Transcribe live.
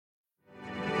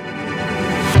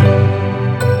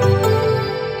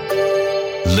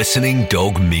Listening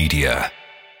Dog Media.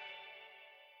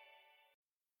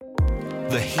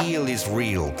 The Heel is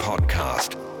Real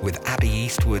podcast with Abby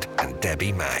Eastwood and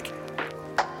Debbie Mack.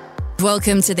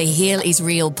 Welcome to the Heel is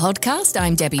Real podcast.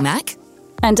 I'm Debbie Mack.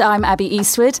 And I'm Abby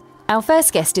Eastwood. Our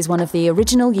first guest is one of the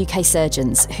original UK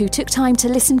surgeons who took time to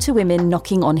listen to women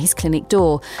knocking on his clinic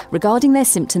door regarding their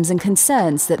symptoms and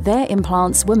concerns that their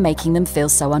implants were making them feel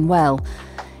so unwell.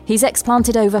 He's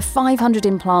explanted over 500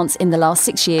 implants in the last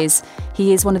 6 years.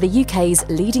 He is one of the UK's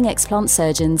leading explant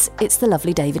surgeons. It's the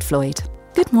lovely David Floyd.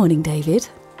 Good morning, David.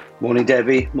 Morning,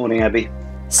 Debbie. Morning, Abby.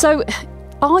 So,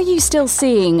 are you still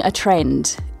seeing a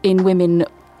trend in women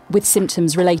with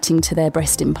symptoms relating to their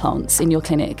breast implants in your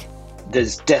clinic?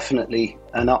 There's definitely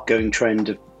an upgoing trend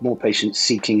of more patients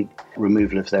seeking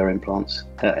removal of their implants.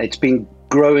 It's been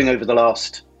growing over the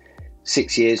last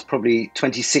 6 years, probably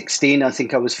 2016. I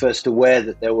think I was first aware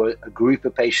that there were a group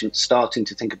of patients starting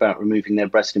to think about removing their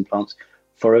breast implants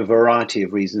for a variety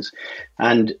of reasons.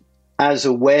 And as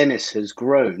awareness has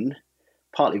grown,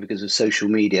 partly because of social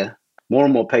media, more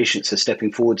and more patients are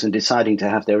stepping forwards and deciding to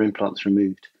have their implants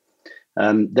removed.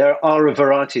 There are a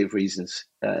variety of reasons.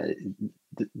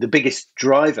 The biggest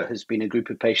driver has been a group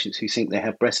of patients who think they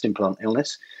have breast implant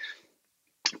illness.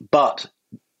 But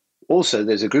also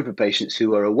there's a group of patients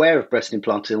who are aware of breast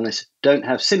implant illness, don't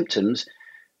have symptoms,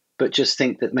 but just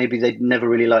think that maybe they'd never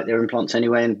really like their implants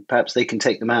anyway, and perhaps they can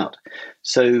take them out.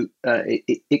 So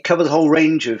it covers a whole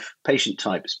range of patient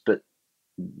types, but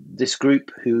this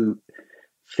group who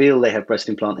feel they have breast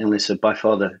implant illness are by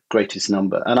far the greatest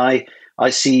number. And I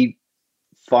see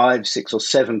 5, 6 or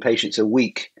 7 patients a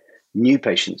week, new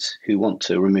patients who want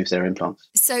to remove their implants.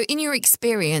 So in your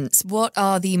experience, what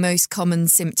are the most common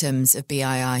symptoms of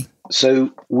BII?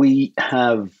 So we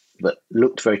have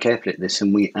looked very carefully at this,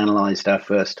 and we analysed our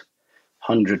first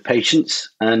 100 patients.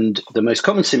 And the most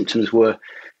common symptoms were,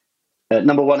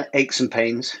 number one, aches and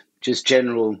pains, just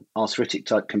general arthritic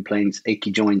type complaints,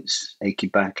 achy joints, achy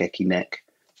back, achy neck,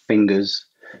 fingers,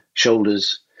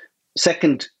 shoulders.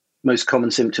 Second most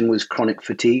common symptom was chronic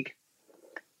fatigue.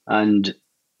 And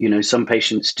some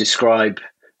patients describe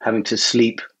having to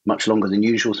sleep much longer than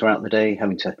usual throughout the day,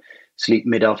 having to sleep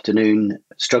mid-afternoon,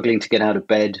 struggling to get out of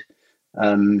bed.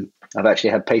 I've actually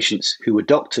had patients who were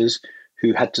doctors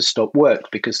who had to stop work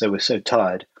because they were so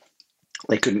tired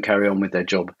they couldn't carry on with their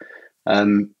job.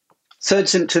 Third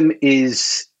symptom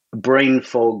is brain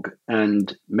fog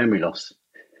and memory loss.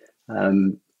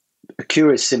 A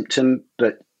curious symptom,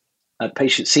 but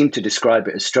patients seem to describe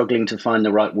it as struggling to find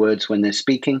the right words when they're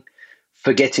speaking,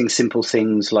 forgetting simple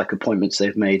things like appointments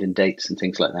they've made and dates and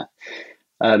things like that.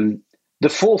 The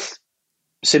fourth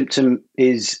symptom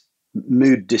is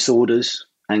mood disorders,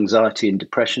 anxiety and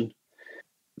depression.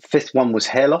 Fifth one was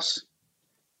hair loss.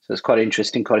 So it's quite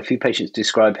interesting. Quite a few patients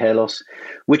describe hair loss,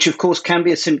 which of course can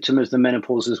be a symptom of the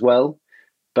menopause as well.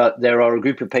 But there are a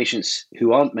group of patients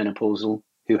who aren't menopausal,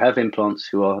 who have implants,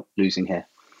 who are losing hair.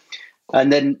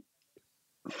 And then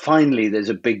finally, there's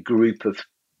a big group of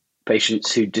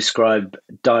patients who describe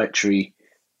dietary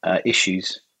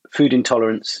issues, food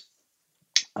intolerance,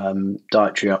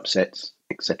 dietary upsets,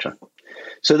 etc.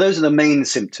 So those are the main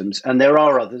symptoms, and there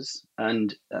are others,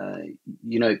 and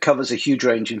it covers a huge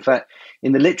range. In fact,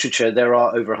 in the literature, there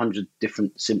are over 100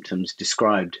 different symptoms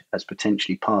described as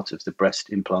potentially part of the breast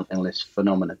implant illness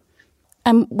phenomenon.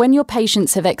 And when your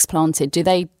patients have explanted, do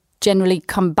they generally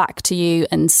come back to you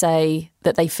and say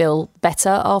that they feel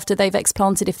better after they've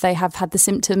explanted if they have had the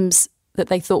symptoms that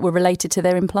they thought were related to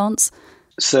their implants?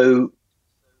 So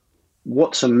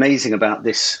what's amazing about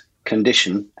this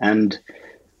condition and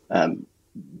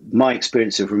my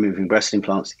experience of removing breast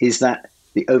implants is that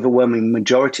the overwhelming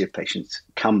majority of patients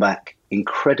come back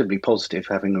incredibly positive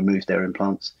having removed their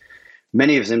implants.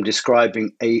 Many of them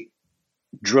describing a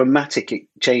dramatic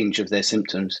change of their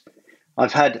symptoms.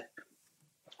 I've had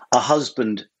a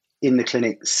husband in the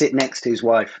clinic sit next to his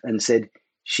wife and said,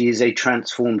 she is a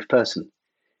transformed person.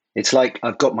 It's like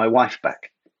I've got my wife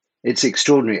back. It's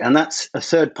extraordinary. And that's a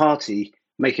third party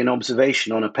making an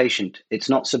observation on a patient. It's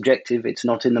not subjective. It's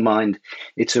not in the mind.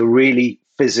 It's a really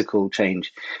physical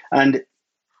change. And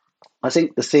I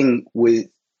think the thing with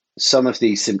some of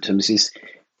these symptoms is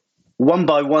one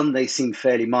by one, they seem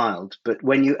fairly mild, but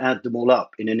when you add them all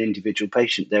up in an individual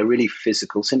patient, they're really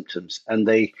physical symptoms, and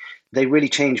they really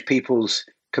change people's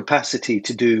capacity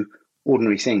to do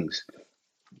ordinary things.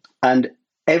 And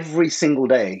every single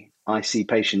day I see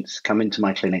patients come into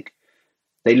my clinic,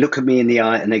 they look at me in the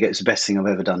eye and they go, it's the best thing I've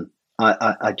ever done.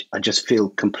 I just feel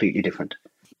completely different.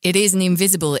 It is an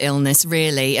invisible illness,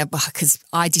 really, because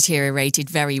I deteriorated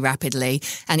very rapidly.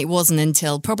 And it wasn't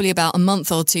until probably about a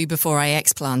month or two before I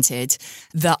explanted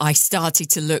that I started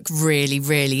to look really,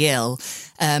 really ill.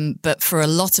 But for a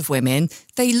lot of women,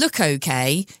 they look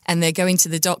okay and they're going to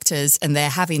the doctors and they're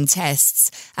having tests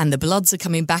and the bloods are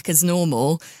coming back as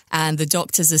normal and the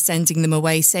doctors are sending them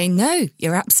away saying, no,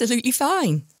 you're absolutely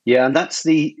fine. Yeah, and that's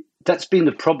been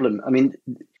the problem. I mean,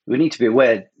 we need to be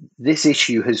aware this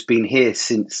issue has been here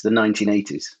since the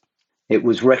 1980s. It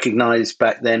was recognized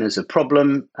back then as a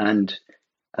problem, and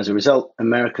as a result,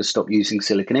 America stopped using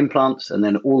silicone implants, and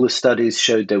then all the studies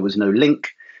showed there was no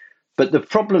link. But the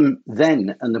problem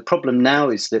then and the problem now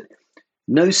is that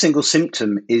no single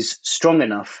symptom is strong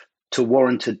enough to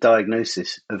warrant a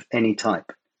diagnosis of any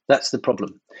type. That's the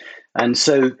problem. And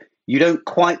so you don't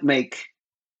quite make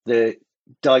the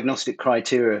diagnostic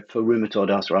criteria for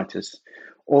rheumatoid arthritis,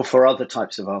 or for other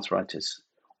types of arthritis,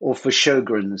 or for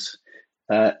Sjogren's,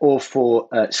 or for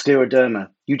scleroderma.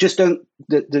 You just don't,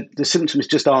 the symptoms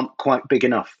just aren't quite big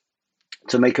enough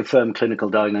to make a firm clinical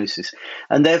diagnosis.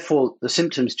 And therefore, the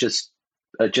symptoms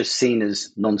are just seen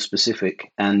as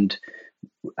non-specific, and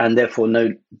therefore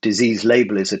no disease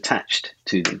label is attached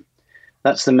to them.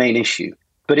 That's the main issue.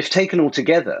 But if taken all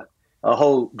together, a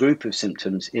whole group of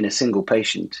symptoms in a single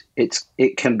patient,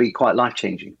 it can be quite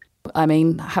life-changing. I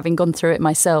mean, having gone through it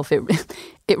myself,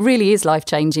 it really is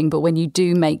life-changing. But when you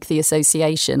do make the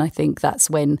association, I think that's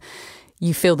when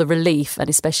you feel the relief, and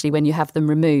especially when you have them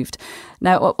removed.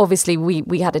 Now, obviously,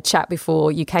 we had a chat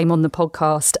before you came on the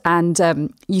podcast,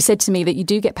 and you said to me that you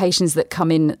do get patients that come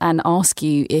in and ask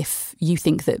you if you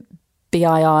think that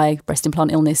BII, breast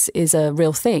implant illness, is a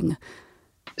real thing.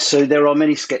 So there are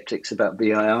many skeptics about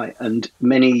BII, and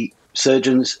many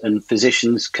surgeons and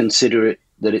physicians consider it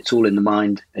that it's all in the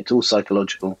mind, it's all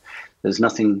psychological, there's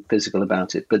nothing physical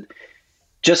about it. But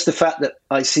just the fact that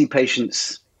I see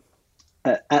patients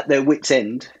at their wit's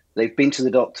end, they've been to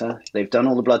the doctor, they've done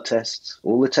all the blood tests,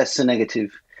 all the tests are negative,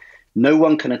 no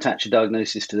one can attach a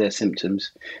diagnosis to their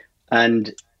symptoms,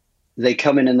 and they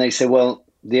come in and they say, well,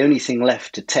 the only thing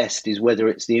left to test is whether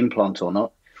it's the implant or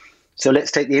not, so let's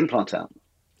take the implant out.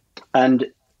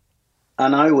 And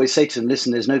I always say to them,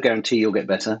 listen, there's no guarantee you'll get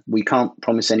better. We can't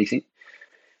promise anything.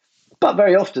 But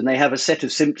very often they have a set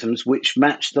of symptoms which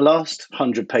match the last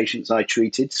 100 patients I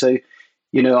treated. So,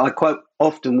 I quite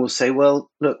often will say, well,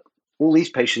 look, all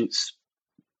these patients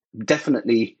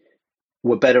definitely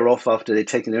were better off after they'd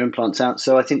taken their implants out.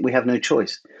 So I think we have no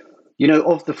choice.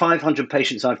 Of the 500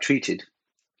 patients I've treated,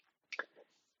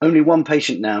 only one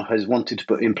patient now has wanted to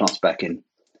put implants back in.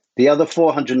 The other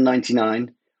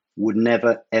 499 would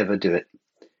never, ever do it.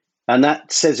 And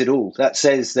that says it all. That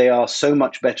says they are so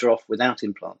much better off without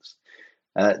implants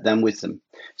than with them.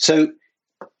 So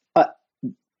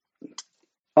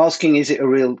asking, is it a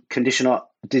real condition or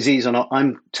disease or not?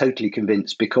 I'm totally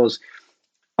convinced, because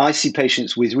I see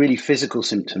patients with really physical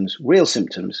symptoms, real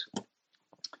symptoms,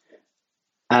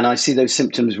 and I see those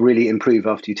symptoms really improve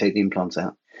after you take the implants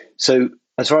out. So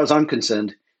as far as I'm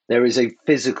concerned, there is a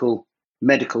physical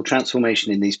medical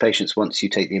transformation in these patients once you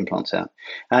take the implants out.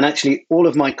 And actually, all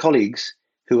of my colleagues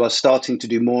who are starting to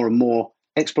do more and more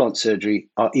explant surgery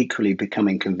are equally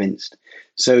becoming convinced.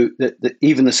 So that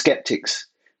even the skeptics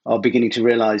are beginning to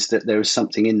realize that there is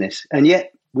something in this. And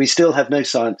yet we still have no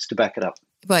science to back it up.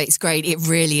 Well, it's great. It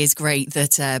really is great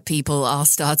that people are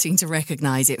starting to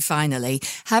recognise it finally.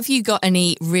 Have you got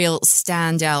any real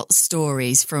standout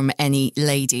stories from any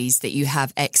ladies that you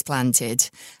have explanted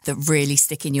that really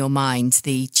stick in your mind,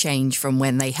 the change from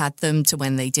when they had them to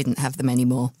when they didn't have them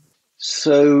anymore?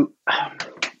 So,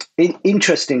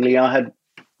 interestingly, I had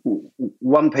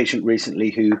one patient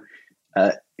recently who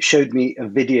showed me a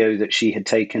video that she had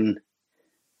taken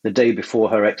the day before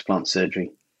her explant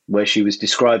surgery, where she was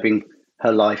describing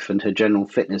her life and her general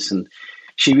fitness. And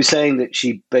she was saying that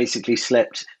she basically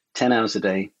slept 10 hours a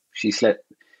day. She slept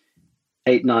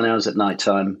 8-9 hours at night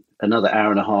time, another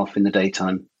hour and a half in the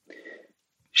daytime.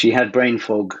 She had brain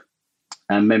fog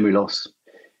and memory loss.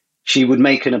 She would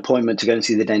make an appointment to go and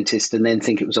see the dentist and then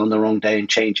think it was on the wrong day and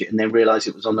change it, and then realize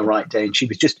it was on the right day. And she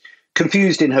was just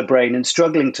confused in her brain and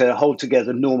struggling to hold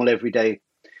together normal everyday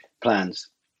plans.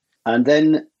 And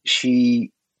then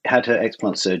she had her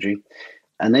explant surgery.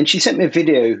 And then she sent me a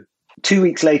video 2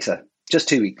 weeks later, just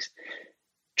 2 weeks,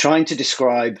 trying to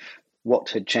describe what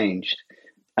had changed.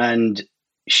 And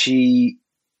she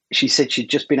said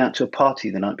she'd just been out to a party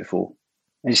the night before.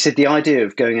 And she said the idea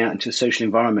of going out into a social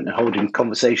environment and holding a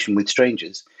conversation with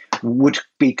strangers would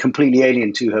be completely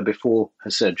alien to her before her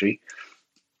surgery.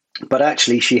 But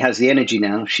actually, she has the energy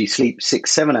now. She sleeps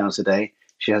 6-7 hours a day.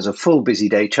 She has a full busy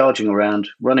day, charging around,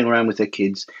 running around with her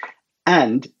kids.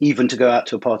 and even to go out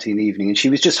to a party in the evening. And she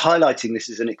was just highlighting this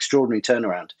as an extraordinary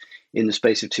turnaround in the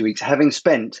space of 2 weeks, having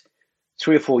spent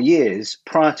 3 or 4 years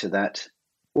prior to that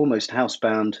almost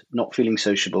housebound, not feeling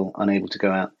sociable, unable to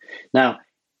go out. Now,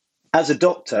 as a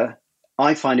doctor,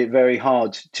 I find it very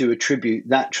hard to attribute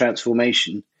that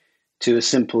transformation to a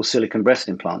simple silicone breast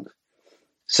implant.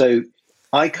 So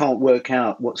I can't work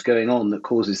out what's going on that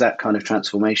causes that kind of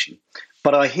transformation.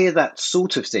 But I hear that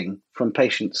sort of thing from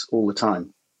patients all the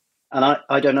time. And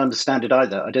I don't understand it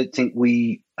either. I don't think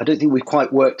we've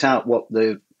quite worked out what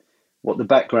the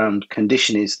background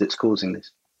condition is that's causing this.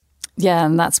 Yeah,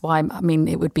 and that's why, I mean,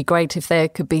 it would be great if there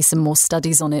could be some more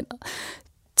studies on it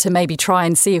to maybe try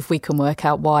and see if we can work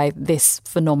out why this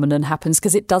phenomenon happens,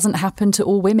 because it doesn't happen to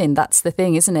all women. That's the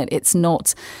thing, isn't it? It's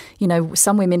not,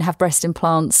 some women have breast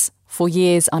implants for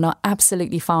years and are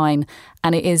absolutely fine.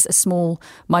 And it is a small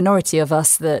minority of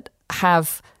us that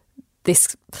have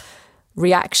this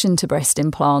reaction to breast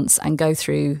implants and go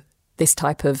through this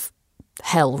type of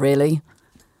hell, really.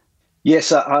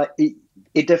 Yes,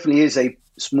 it definitely is a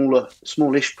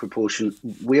smallish proportion.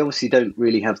 We obviously don't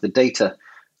really have the data.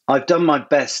 I've done my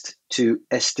best to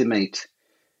estimate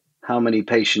how many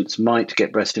patients might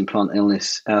get breast implant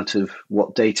illness out of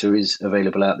what data is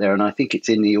available out there. And I think it's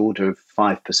in the order of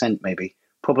 5%, maybe,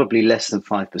 probably less than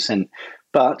 5%.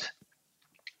 But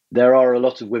there are a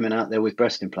lot of women out there with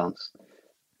breast implants.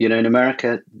 In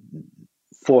America,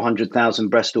 400,000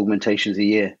 breast augmentations a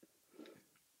year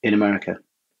in America.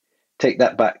 Take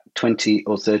that back 20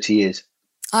 or 30 years.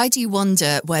 I do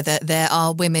wonder whether there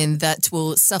are women that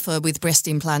will suffer with breast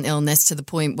implant illness to the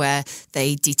point where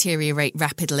they deteriorate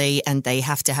rapidly and they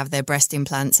have to have their breast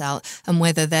implants out, and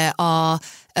whether there are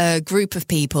a group of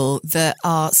people that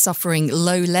are suffering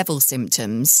low-level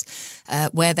symptoms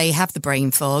where they have the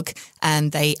brain fog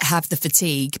and they have the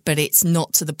fatigue, but it's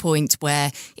not to the point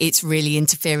where it's really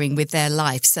interfering with their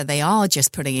life. So they are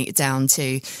just putting it down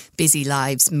to busy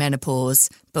lives, menopause.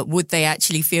 But would they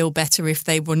actually feel better if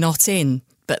they were not in?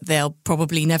 But they'll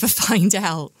probably never find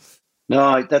out.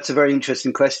 No, that's a very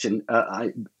interesting question.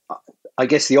 I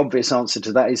guess the obvious answer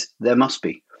to that is there must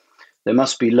be. There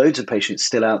must be loads of patients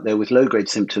still out there with low-grade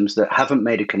symptoms that haven't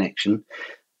made a connection,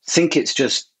 think it's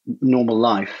just normal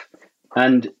life.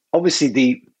 And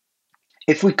obviously,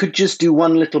 if we could just do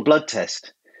one little blood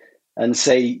test and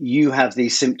say, you have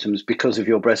these symptoms because of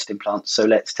your breast implants, so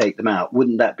let's take them out,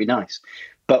 wouldn't that be nice?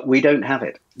 But we don't have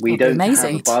it. We don't have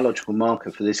a biological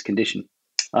marker for this condition.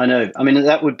 I know. I mean,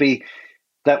 that would be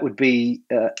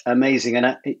amazing.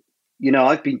 And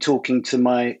I've been talking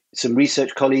to some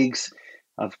research colleagues.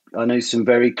 I know some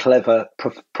very clever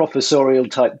professorial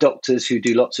type doctors who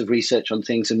do lots of research on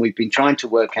things, and we've been trying to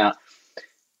work out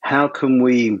how can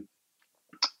we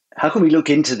look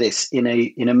into this in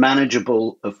a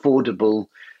manageable, affordable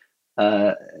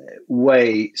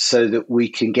way, so that we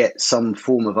can get some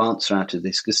form of answer out of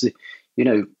this. Because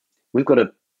we've got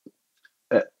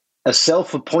a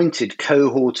self-appointed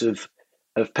cohort of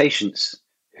patients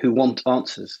who want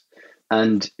answers.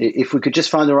 And if we could just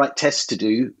find the right tests to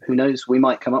do, who knows, we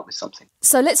might come up with something.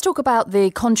 So let's talk about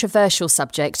the controversial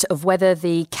subject of whether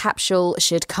the capsule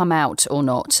should come out or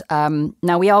not.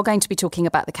 Now, we are going to be talking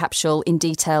about the capsule in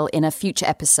detail in a future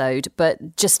episode,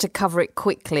 but just to cover it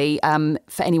quickly,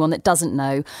 for anyone that doesn't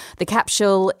know, the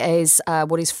capsule is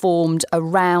what is formed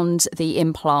around the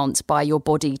implant by your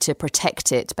body to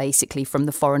protect it, basically, from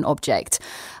the foreign object.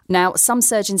 Now, some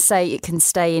surgeons say it can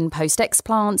stay in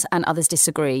post-explant and others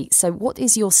disagree. So what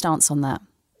is your stance on that?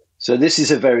 So this is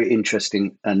a very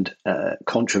interesting and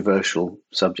controversial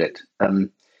subject.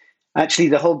 Actually,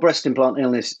 the whole breast implant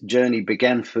illness journey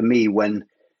began for me when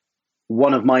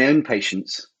one of my own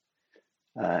patients,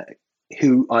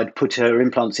 who I'd put her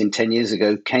implants in 10 years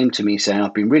ago, came to me saying,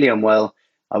 I've been really unwell.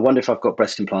 I wonder if I've got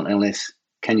breast implant illness.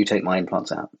 Can you take my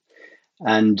implants out?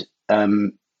 And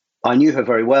I knew her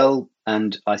very well.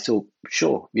 And I thought,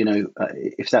 sure,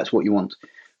 if that's what you want.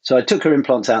 So I took her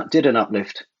implants out, did an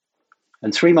uplift.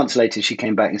 And 3 months later, she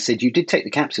came back and said, you did take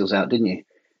the capsules out, didn't you?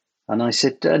 And I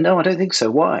said, no, I don't think so.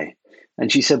 Why?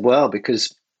 And she said, well,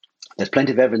 because there's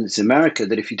plenty of evidence in America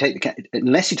that if you take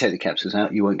unless you take the capsules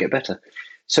out, you won't get better.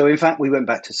 So in fact, we went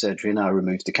back to surgery and I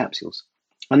removed the capsules.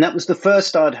 And that was the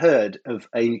first I'd heard of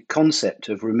a concept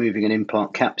of removing an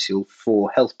implant capsule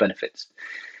for health benefits.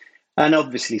 And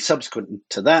obviously, subsequent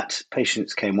to that,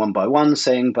 patients came one by one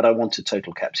saying, but I want a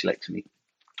total capsulectomy,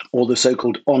 or the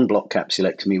so-called en-bloc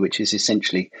capsulectomy, which is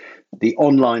essentially the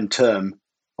online term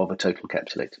of a total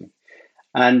capsulectomy.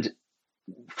 And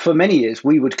for many years,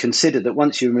 we would consider that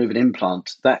once you remove an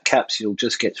implant, that capsule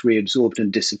just gets reabsorbed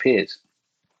and disappears.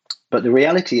 But the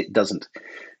reality, it doesn't.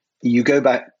 You go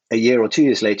back a year or 2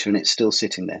 years later and it's still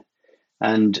sitting there.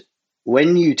 And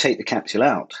when you take the capsule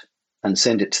out and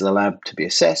send it to the lab to be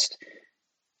assessed,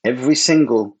 every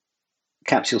single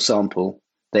capsule sample,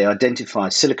 they identify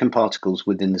silicon particles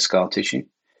within the scar tissue,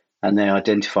 and they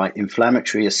identify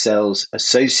inflammatory cells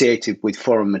associated with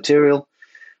foreign material.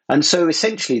 And so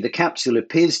essentially the capsule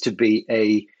appears to be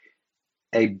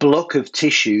a block of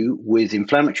tissue with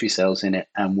inflammatory cells in it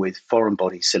and with foreign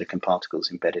body silicon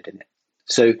particles embedded in it.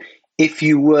 So if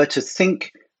you were to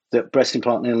think that breast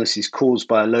implant illness is caused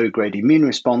by a low-grade immune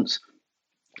response,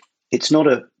 it's not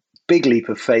a big leap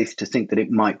of faith to think that it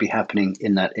might be happening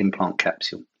in that implant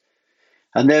capsule.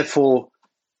 And therefore,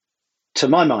 to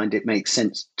my mind, it makes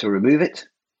sense to remove it,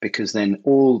 because then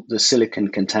all the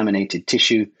silicon-contaminated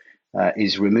tissue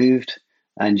is removed,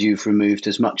 and you've removed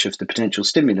as much of the potential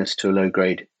stimulus to a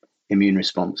low-grade immune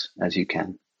response as you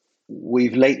can.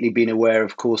 We've lately been aware,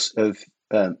 of course, of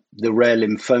the rare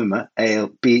lymphoma,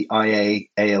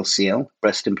 BIA-ALCL,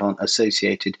 breast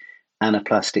implant-associated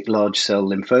anaplastic large cell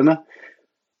lymphoma,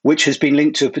 which has been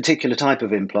linked to a particular type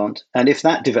of implant. And if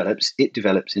that develops, it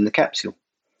develops in the capsule.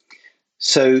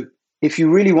 So if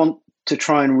you really want to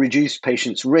try and reduce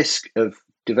patients' risk of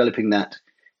developing that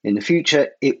in the future,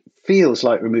 it feels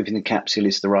like removing the capsule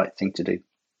is the right thing to do.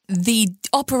 The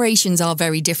operations are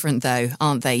very different, though,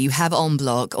 aren't they? You have en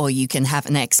bloc, or you can have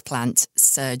an explant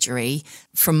surgery.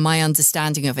 From my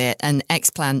understanding of it, an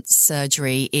explant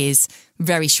surgery is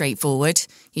very straightforward.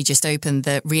 You just reopen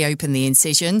the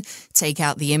incision, take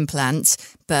out the implant,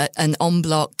 but an en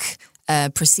bloc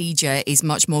procedure is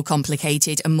much more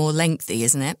complicated and more lengthy,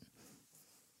 isn't it?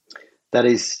 That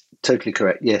is totally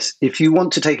correct, yes. If you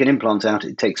want to take an implant out,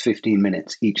 it takes 15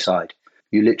 minutes each side.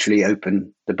 You literally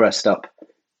open the breast up,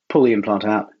 pull the implant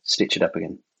out, stitch it up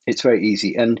again. It's very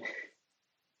easy. And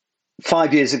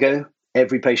 5 years ago,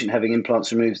 every patient having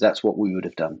implants removed, that's what we would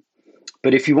have done.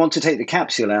 But if you want to take the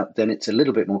capsule out, then it's a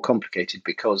little bit more complicated,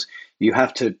 because you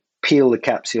have to peel the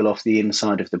capsule off the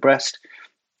inside of the breast.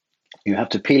 You have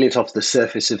to peel it off the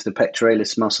surface of the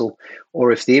pectoralis muscle,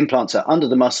 or if the implants are under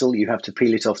the muscle, you have to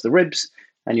peel it off the ribs,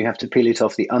 and you have to peel it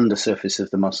off the undersurface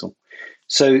of the muscle.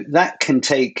 So that can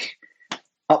take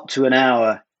up to an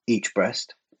hour each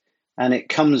breast, and it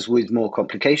comes with more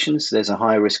complications. There's a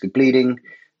higher risk of bleeding.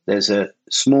 There's a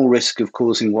small risk of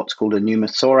causing what's called a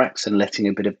pneumothorax and letting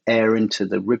a bit of air into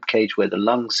the rib cage where the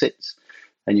lung sits,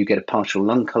 and you get a partial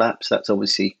lung collapse. That's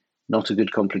obviously not a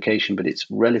good complication, but it's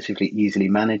relatively easily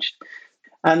managed.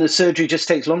 And the surgery just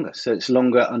takes longer. So it's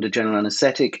longer under general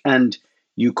anesthetic, and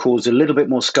you cause a little bit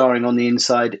more scarring on the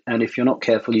inside. And if you're not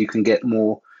careful, you can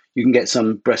get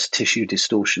some breast tissue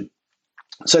distortion.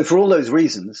 So for all those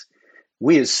reasons,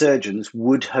 we as surgeons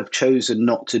would have chosen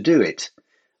not to do it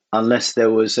unless there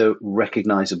was a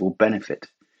recognizable benefit.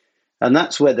 And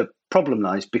that's where the problem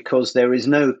lies, because there is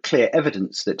no clear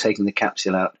evidence that taking the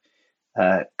capsule out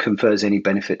confers any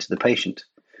benefit to the patient.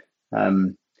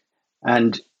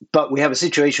 But we have a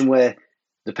situation where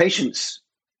the patients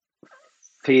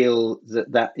feel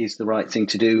that that is the right thing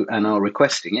to do and are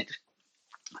requesting it.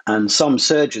 And some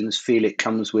surgeons feel it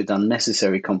comes with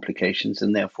unnecessary complications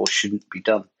and therefore shouldn't be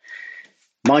done.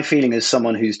 My feeling as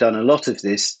someone who's done a lot of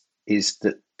this is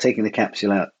that taking the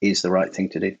capsule out is the right thing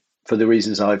to do, for the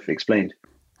reasons I've explained.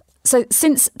 So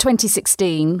since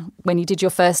 2016, when you did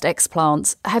your first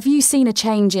explants, have you seen a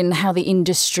change in how the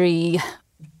industry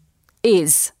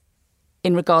is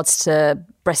in regards to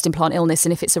breast implant illness,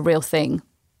 and if it's a real thing?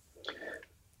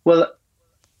 Well,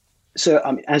 so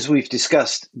as we've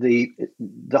discussed, the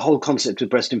whole concept of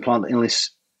breast implant illness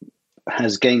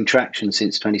has gained traction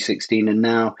since 2016, and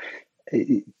now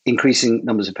increasing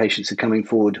numbers of patients are coming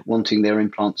forward wanting their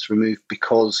implants removed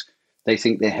because they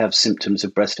think they have symptoms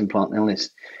of breast implant illness.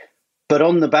 But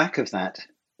on the back of that,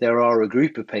 there are a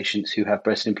group of patients who have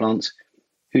breast implants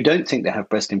who don't think they have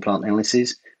breast implant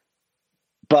illnesses,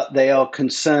 but they are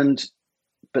concerned,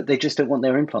 but they just don't want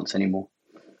their implants anymore.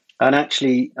 And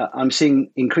actually, I'm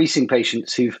seeing increasing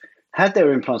patients who've had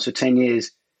their implants for 10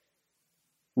 years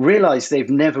realize they've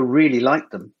never really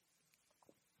liked them.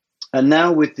 And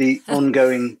now with the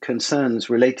ongoing concerns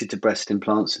related to breast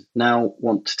implants, now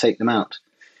want to take them out.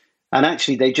 And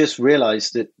actually, they just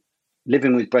realize that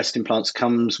living with breast implants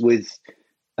comes with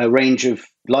a range of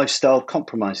lifestyle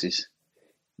compromises.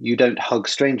 You don't hug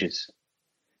strangers.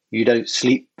 You don't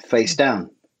sleep face down.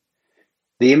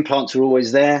 The implants are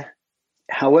always there.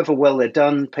 However well they're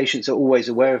done, patients are always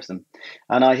aware of them.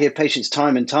 And I hear patients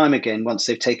time and time again, once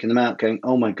they've taken them out, going,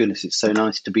 oh my goodness, it's so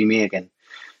nice to be me again.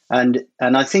 And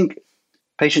I think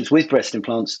patients with breast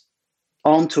implants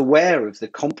aren't aware of the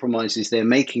compromises they're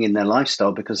making in their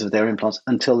lifestyle because of their implants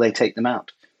until they take them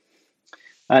out.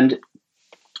 And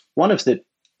one of the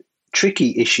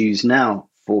tricky issues now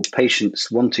for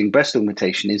patients wanting breast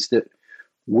augmentation is that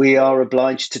we are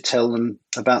obliged to tell them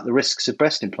about the risks of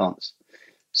breast implants.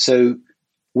 So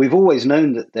we've always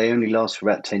known that they only last for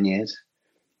about 10 years.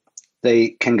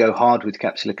 They can go hard with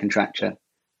capsular contracture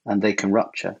and they can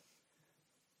rupture.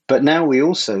 But now we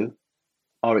also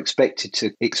are expected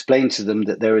to explain to them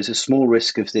that there is a small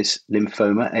risk of this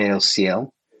lymphoma, ALCL,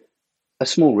 a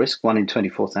small risk, 1 in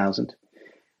 24,000.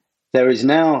 There is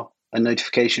now a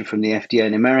notification from the FDA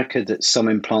in America that some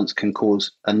implants can cause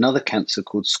another cancer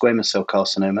called squamous cell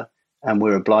carcinoma, and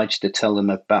we're obliged to tell them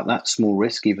about that small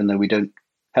risk, even though we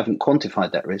haven't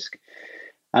quantified that risk.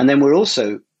 And then we're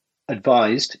also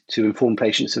advised to inform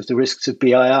patients of the risks of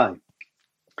BII.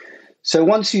 So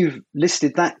once you've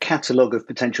listed that catalogue of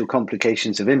potential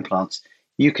complications of implants,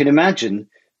 you can imagine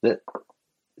that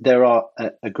there are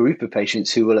a group of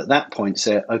patients who will at that point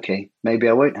say, okay, maybe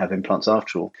I won't have implants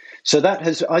after all. So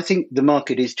I think the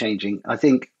market is changing. I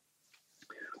think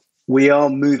we are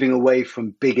moving away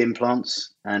from big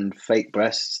implants and fake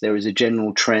breasts. There is a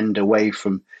general trend away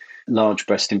from large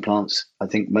breast implants. I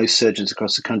think most surgeons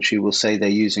across the country will say they're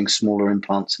using smaller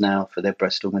implants now for their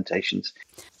breast augmentations.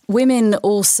 Women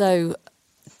also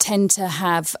tend to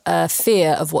have a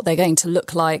fear of what they're going to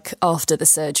look like after the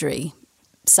surgery.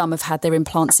 Some have had their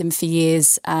implants in for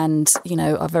years and,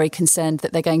 are very concerned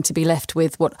that they're going to be left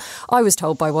with what I was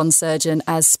told by one surgeon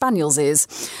as Spaniel's ears.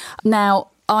 Now,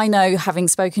 I know, having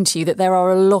spoken to you, that there are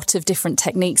a lot of different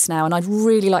techniques now, and I'd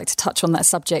really like to touch on that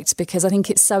subject because I think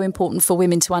it's so important for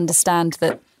women to understand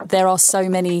that there are so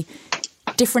many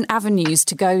different avenues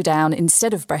to go down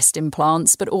instead of breast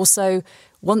implants, but also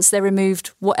once they're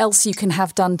removed, what else you can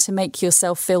have done to make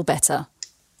yourself feel better.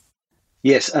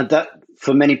 Yes, and that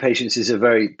for many patients is a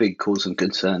very big cause of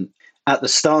concern. At the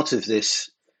start of this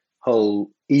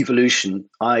whole evolution,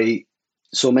 I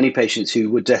saw many patients who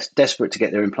were desperate to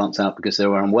get their implants out because they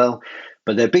were unwell,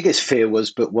 but their biggest fear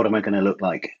was, but what am I going to look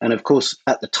like? And of course,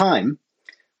 at the time,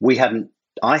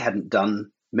 I hadn't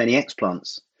done many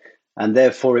explants, and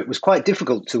therefore it was quite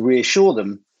difficult to reassure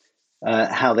them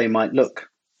how they might look.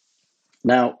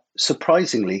 Now,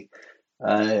 surprisingly,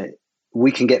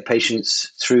 we can get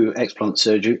patients through explant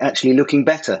surgery actually looking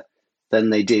better than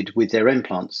they did with their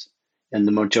implants in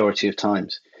the majority of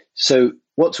times. So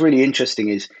what's really interesting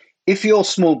is if you're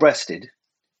small-breasted,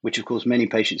 which of course many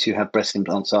patients who have breast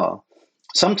implants are,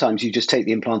 sometimes you just take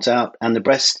the implants out and the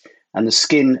breast and the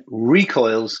skin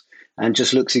recoils and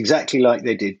just looks exactly like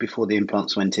they did before the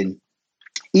implants went in,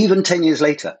 even 10 years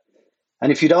later. And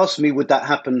if you'd asked me, would that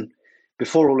happen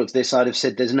before all of this, I'd have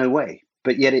said there's no way.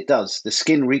 But yet it does. The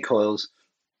skin recoils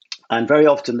and very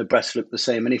often the breasts look the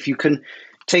same. And if you can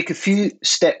take a few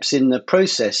steps in the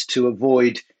process to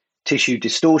avoid tissue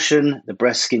distortion, the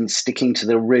breast skin sticking to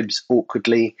the ribs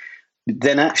awkwardly,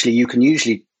 then actually you can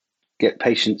usually get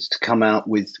patients to come out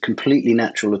with completely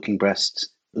natural looking breasts,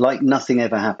 like nothing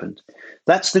ever happened.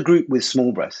 That's the group with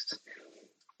small breasts.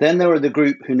 Then there are the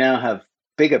group who now have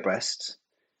bigger breasts.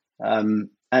 And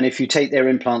if you take their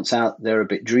implants out, they're a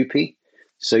bit droopy.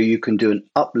 So you can do an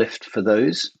uplift for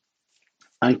those.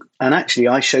 And actually,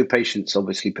 I show patients,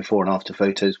 obviously, before and after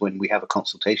photos when we have a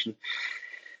consultation.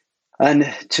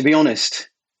 And to be honest,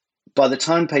 by the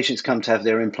time patients come to have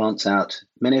their implants out,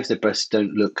 many of their breasts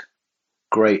don't look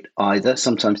great either.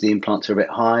 Sometimes the implants are a bit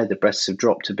high, the breasts have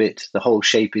dropped a bit, the whole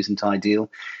shape isn't ideal.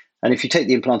 And if you take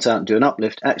the implants out and do an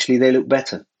uplift, actually they look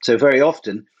better. So very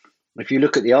often, if you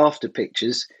look at the after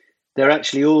pictures, they're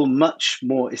actually all much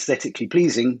more aesthetically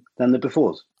pleasing than the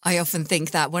befores. I often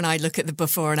think that when I look at the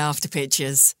before and after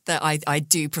pictures, that I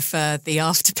do prefer the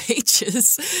after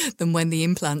pictures than when the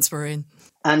implants were in.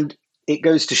 And it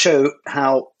goes to show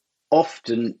how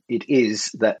often it is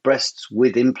that breasts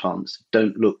with implants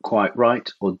don't look quite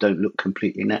right or don't look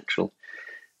completely natural.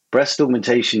 Breast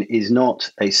augmentation is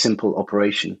not a simple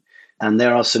operation. And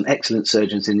there are some excellent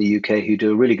surgeons in the UK who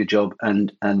do a really good job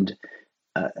and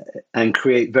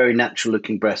create very natural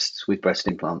looking breasts with breast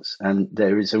implants. And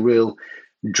there is a real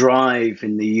drive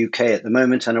in the UK at the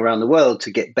moment and around the world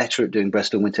to get better at doing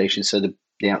breast augmentation so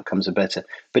the outcomes are better.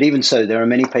 But even so, there are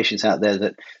many patients out there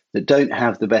that don't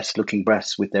have the best looking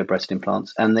breasts with their breast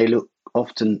implants, and they look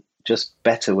often just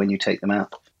better when you take them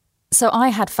out. So I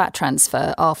had fat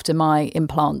transfer after my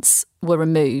implants were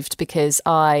removed because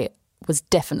I was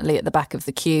definitely at the back of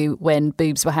the queue when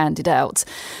boobs were handed out.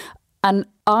 And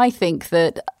I think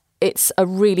that it's a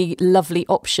really lovely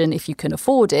option if you can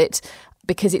afford it,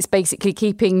 because it's basically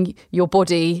keeping your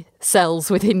body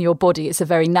cells within your body. It's a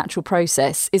very natural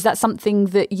process. Is that something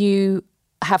that you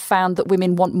have found that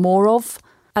women want more of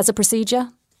as a procedure?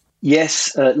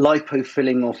 Yes,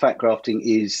 lipofilling or fat grafting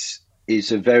is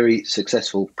a very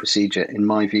successful procedure in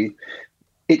my view.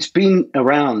 It's been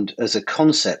around as a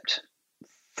concept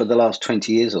for the last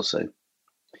 20 years or so.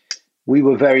 We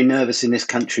were very nervous in this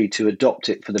country to adopt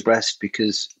it for the breast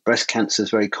because breast cancer is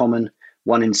very common.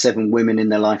 1 in 7 women in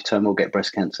their lifetime will get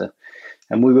breast cancer.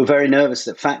 And we were very nervous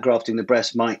that fat grafting the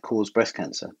breast might cause breast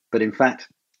cancer. But in fact,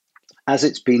 as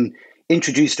it's been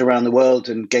introduced around the world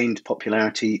and gained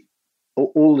popularity,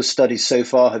 all the studies so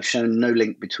far have shown no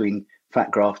link between fat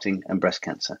grafting and breast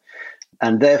cancer.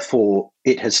 And therefore,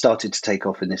 it has started to take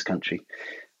off in this country.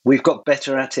 We've got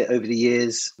better at it over the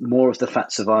years. More of the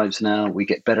fat survives now. We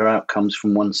get better outcomes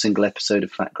from one single episode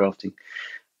of fat grafting.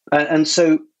 And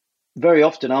so very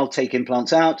often I'll take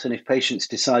implants out, and if patients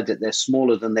decide that they're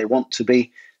smaller than they want to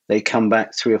be, they come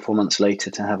back 3 or 4 months later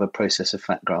to have a process of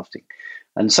fat grafting.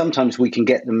 And sometimes we can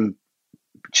get them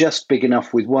just big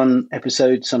enough with one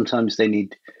episode. Sometimes they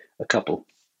need a couple.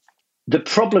 The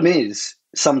problem is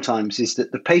sometimes is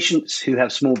that the patients who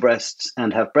have small breasts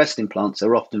and have breast implants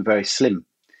are often very slim.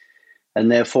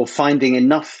 And therefore finding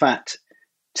enough fat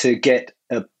to get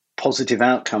a positive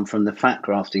outcome from the fat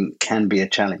grafting can be a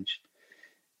challenge.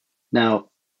 Now,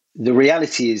 the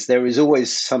reality is there is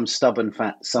always some stubborn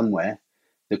fat somewhere.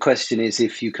 The question is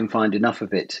if you can find enough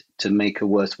of it to make a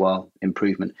worthwhile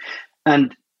improvement.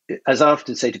 And as I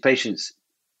often say to patients,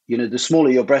 the smaller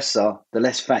your breasts are, the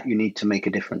less fat you need to make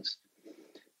a difference.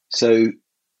 So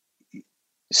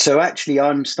actually,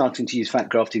 I'm starting to use fat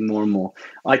grafting more and more.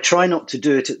 I try not to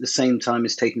do it at the same time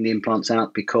as taking the implants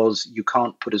out because you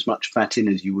can't put as much fat in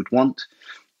as you would want.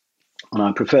 And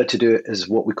I prefer to do it as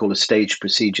what we call a staged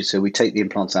procedure. So we take the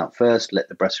implants out first, let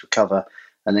the breast recover,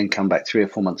 and then come back 3 or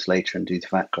 4 months later and do the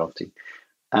fat grafting.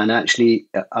 And actually,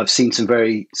 I've seen some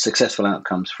very successful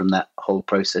outcomes from that whole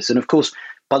process. And of course,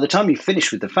 by the time you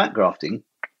finish with the fat grafting,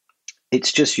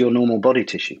 it's just your normal body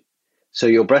tissue. So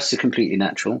your breasts are completely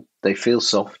natural. They feel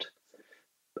soft.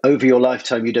 Over your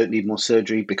lifetime, you don't need more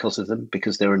surgery because of them,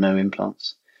 because there are no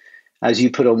implants. As you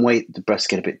put on weight, the breasts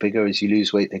get a bit bigger. As you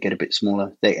lose weight, they get a bit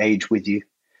smaller. They age with you.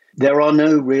 There are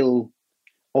no real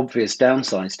obvious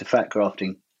downsides to fat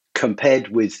grafting compared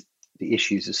with the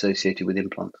issues associated with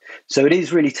implants. So it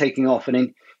is really taking off.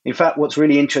 And in fact, what's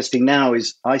really interesting now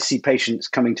is I see patients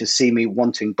coming to see me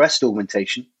wanting breast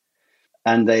augmentation,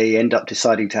 and they end up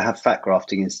deciding to have fat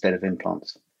grafting instead of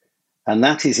implants. And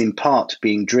that is in part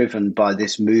being driven by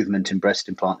this movement in breast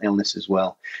implant illness as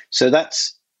well. So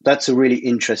that's a really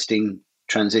interesting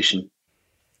transition.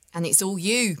 And it's all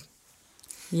you.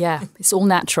 Yeah, it's all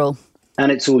natural.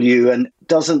 And it's all you. And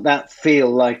doesn't that feel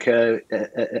like a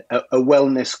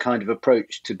wellness kind of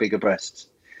approach to bigger breasts?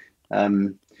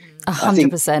 100%.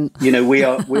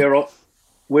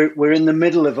 We're in the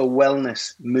middle of a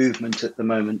wellness movement at the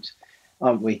moment,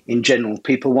 aren't we? In general,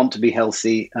 people want to be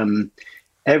healthy.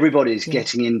 Everybody's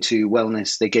getting into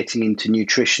wellness. They're getting into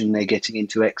nutrition. They're getting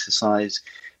into exercise.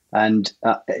 And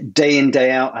day in, day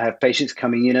out, I have patients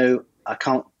coming, I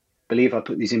can't believe I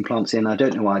put these implants in. I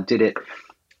don't know why I did it.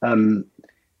 And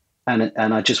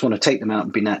I just want to take them out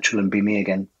and be natural and be me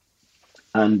again.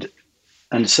 And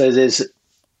so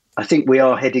I think we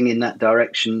are heading in that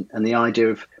direction. And the idea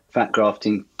of fat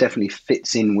grafting definitely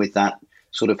fits in with that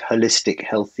sort of holistic,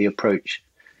 healthy approach.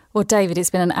 Well, David,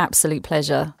 it's been an absolute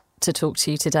pleasure to talk to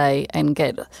you today and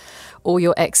get all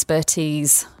your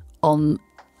expertise on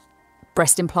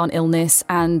breast implant illness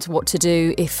and what to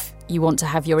do if you want to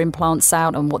have your implants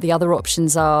out and what the other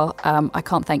options are. I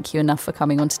can't thank you enough for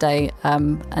coming on today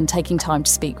and taking time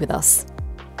to speak with us.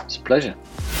 It's a pleasure.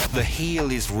 The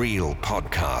Heal is Real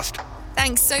podcast.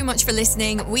 Thanks so much for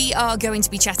listening. We are going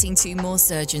to be chatting to more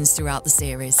surgeons throughout the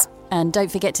series. And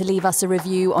don't forget to leave us a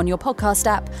review on your podcast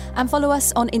app and follow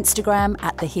us on Instagram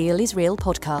at The Heal is Real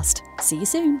podcast. See you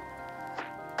soon.